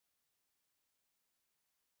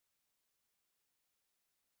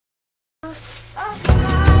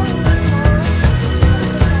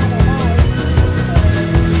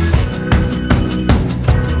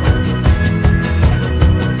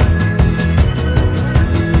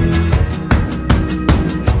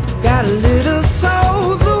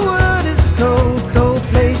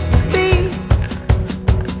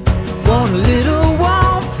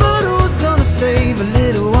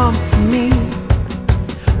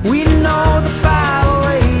We know the fire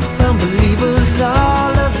awaits unbelievers,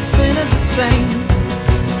 all of the sinners the same.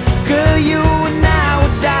 Girl, you and I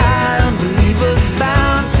will die, unbelievers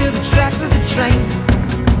bound to the tracks of the train.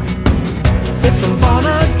 If I'm born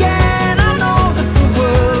again, I know that the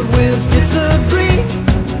world will disagree.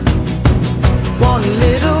 Want a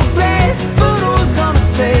little grace, but who's gonna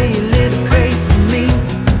say a little grace for me?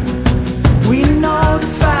 We know the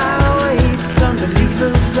fire waits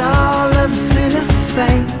unbelievers, all of the sinners the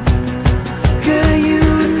same. Girl, you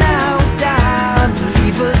and I will die,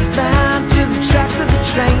 unbelievers bound to the tracks of the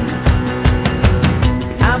train.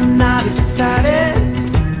 I'm not excited,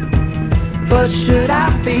 but should I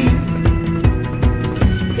be?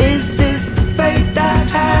 Is this the fate that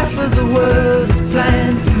half of the world has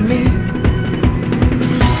planned for me?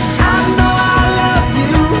 I know I love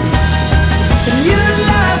you, and you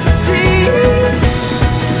love to see,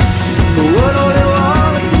 but what only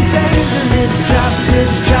water contains a little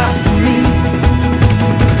drop for me.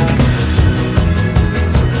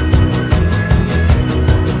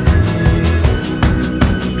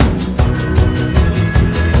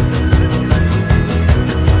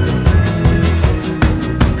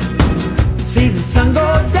 See the sun go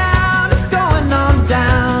down, it's going on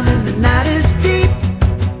down, and the night is deep.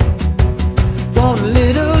 Want a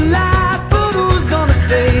little light, but who's gonna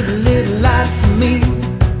save a little light for me?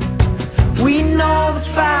 We know the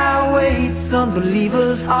fire waits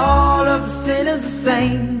unbelievers, all of the sinners the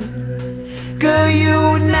same. Girl,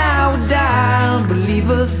 you and I will die,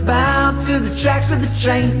 unbelievers bound to the tracks of the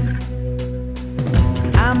train.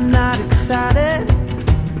 I'm not excited,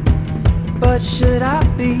 but should I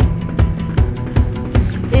be?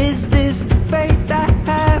 Is this the fate that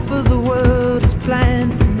half of the world has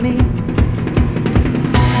planned for me?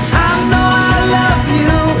 I know I love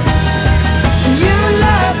you, and you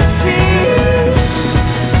love to see,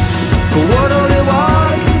 but what only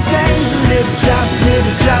water contains a little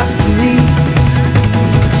drop for me.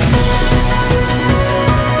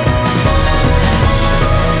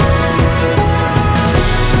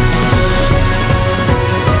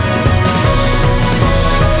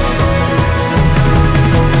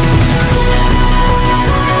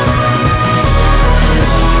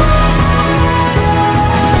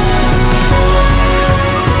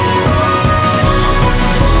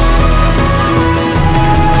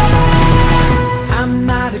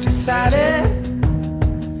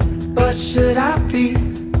 But should I be?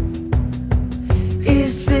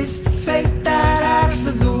 Is this the fate that half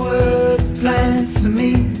of the world's planned for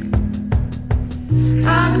me?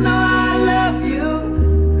 I know I love you,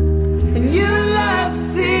 and you love to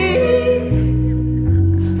see,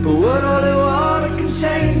 but what only water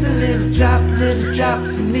contains a little drop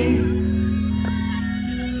for me.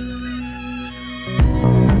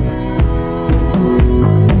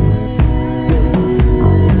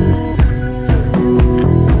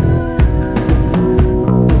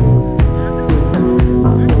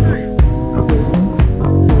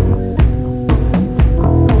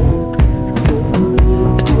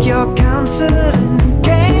 And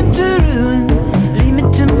came to ruin, leave me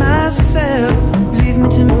to myself, leave me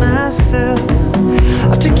to myself.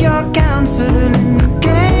 I took your counsel and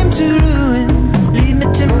came to ruin, leave me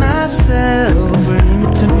to myself, leave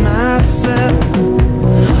me to myself.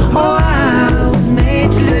 Oh, I was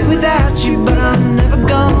made to live without you, but I'm never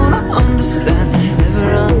gonna understand,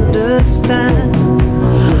 never understand.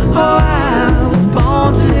 Oh, I was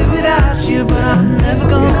born to live without you, but I'm never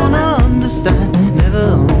gonna understand,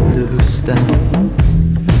 never understand.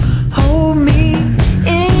 Hold me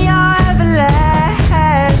in your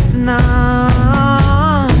everlasting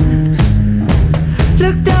arms.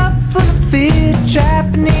 Looked up for the fear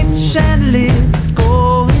trap beneath the chandelier that's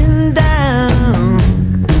going down.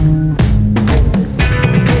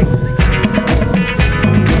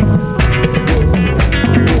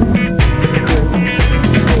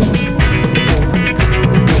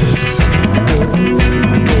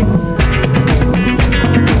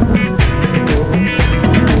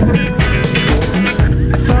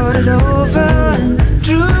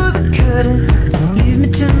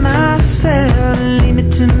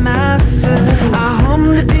 I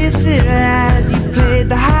hummed the dissonance as you played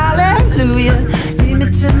the hallelujah. Leave me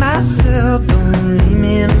to myself, don't leave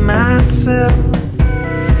me in myself.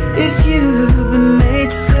 If you'd been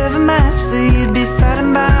made to serve a master, you'd be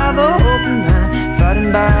fighting by the open hand,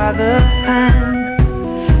 fighting by the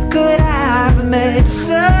hand. Could I be made to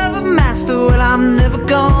serve a master? Well, I'm never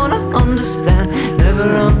gonna